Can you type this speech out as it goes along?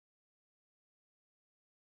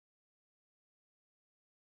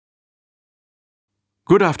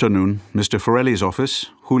Good afternoon, Mr. Forelli's office.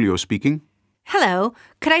 Julio speaking. Hello.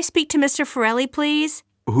 Could I speak to Mr. Forelli, please?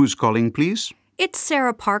 Who's calling, please? It's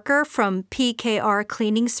Sarah Parker from PKR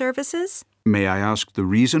Cleaning Services. May I ask the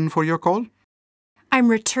reason for your call? I'm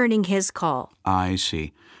returning his call. I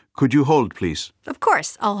see. Could you hold, please? Of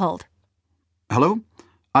course, I'll hold. Hello?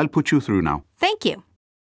 I'll put you through now. Thank you.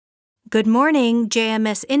 Good morning,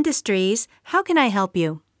 JMS Industries. How can I help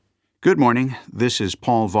you? Good morning. This is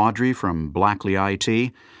Paul Vaudry from Blackley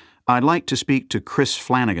IT. I'd like to speak to Chris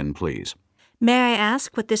Flanagan, please. May I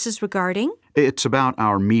ask what this is regarding? It's about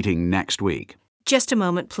our meeting next week. Just a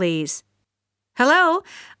moment, please. Hello?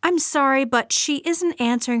 I'm sorry, but she isn't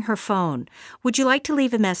answering her phone. Would you like to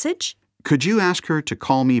leave a message? Could you ask her to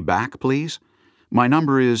call me back, please? My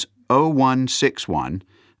number is 0161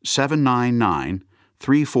 799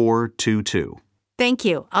 3422. Thank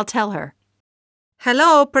you. I'll tell her.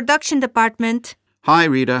 Hello, production department. Hi,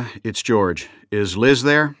 Rita. It's George. Is Liz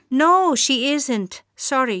there? No, she isn't.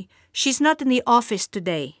 Sorry. She's not in the office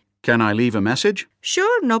today. Can I leave a message?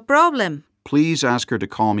 Sure, no problem. Please ask her to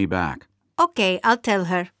call me back. Okay, I'll tell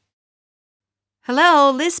her.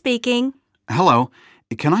 Hello, Liz speaking. Hello.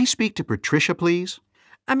 Can I speak to Patricia, please?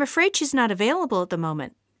 I'm afraid she's not available at the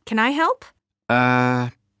moment. Can I help?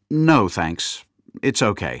 No, thanks. It's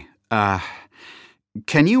okay.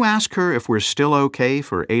 Can you ask her if we're still okay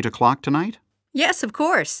for 8 o'clock tonight? Yes, of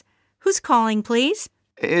course. Who's calling, please?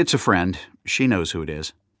 It's a friend. She knows who it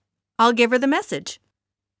is. I'll give her the message.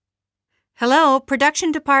 Hello,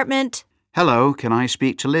 production department. Hello, can I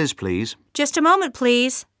speak to Liz, please? Just a moment,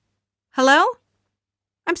 please. Hello?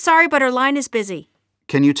 I'm sorry, but her line is busy.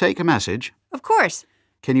 Can you take a message? Of course.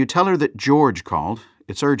 Can you tell her that George called?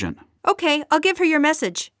 It's urgent. Okay, I'll give her your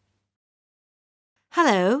message.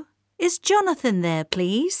 Hello, is Jonathan there,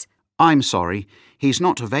 please? I'm sorry, he's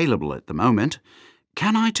not available at the moment.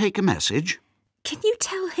 Can I take a message? Can you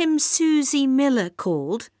tell him Susie Miller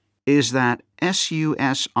called? Is that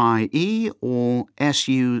S-U-S-I-E or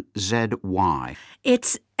S-U-Z-Y?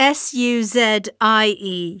 It's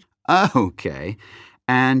S-U-Z-I-E. Okay.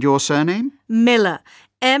 And your surname? Miller.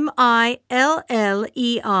 M-I-L-L-E-R.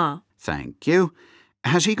 Thank you.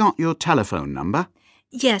 Has he got your telephone number?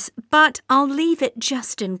 Yes, but I'll leave it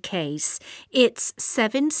just in case. It's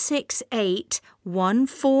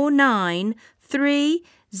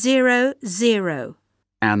 768-149-300.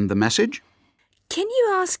 And the message? Can you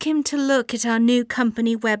ask him to look at our new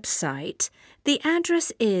company website? The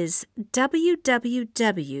address is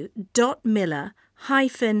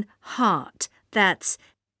www.miller-hart. That's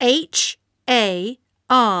H-A-R-T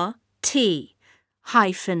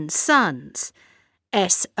 -sons.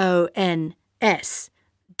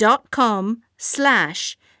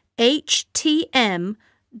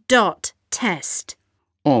 sons.com/htm.test.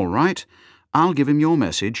 All right. I'll give him your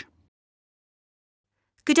message.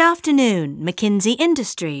 Good afternoon, McKinsey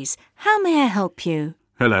Industries. How may I help you?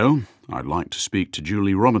 Hello. I'd like to speak to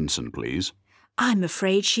Julie Robinson, please. I'm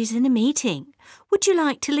afraid she's in a meeting. Would you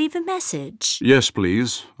like to leave a message? Yes,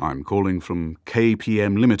 please. I'm calling from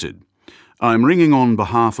KPM Limited. I'm ringing on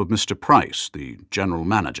behalf of Mr. Price, the General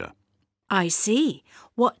Manager. I see.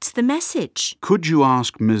 What's the message? Could you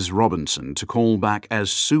ask Ms. Robinson to call back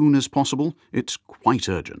as soon as possible? It's quite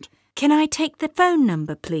urgent. Can I take the phone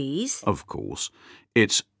number, please? Of course.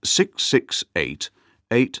 It's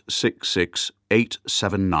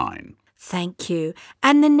 668-866-879. Thank you.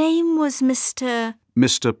 And the name was Mr.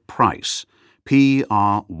 Mr. Price. P-R-Y-C-E.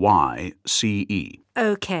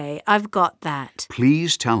 Okay, I've got that.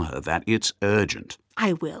 Please tell her that it's urgent.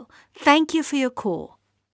 I will. Thank you for your call.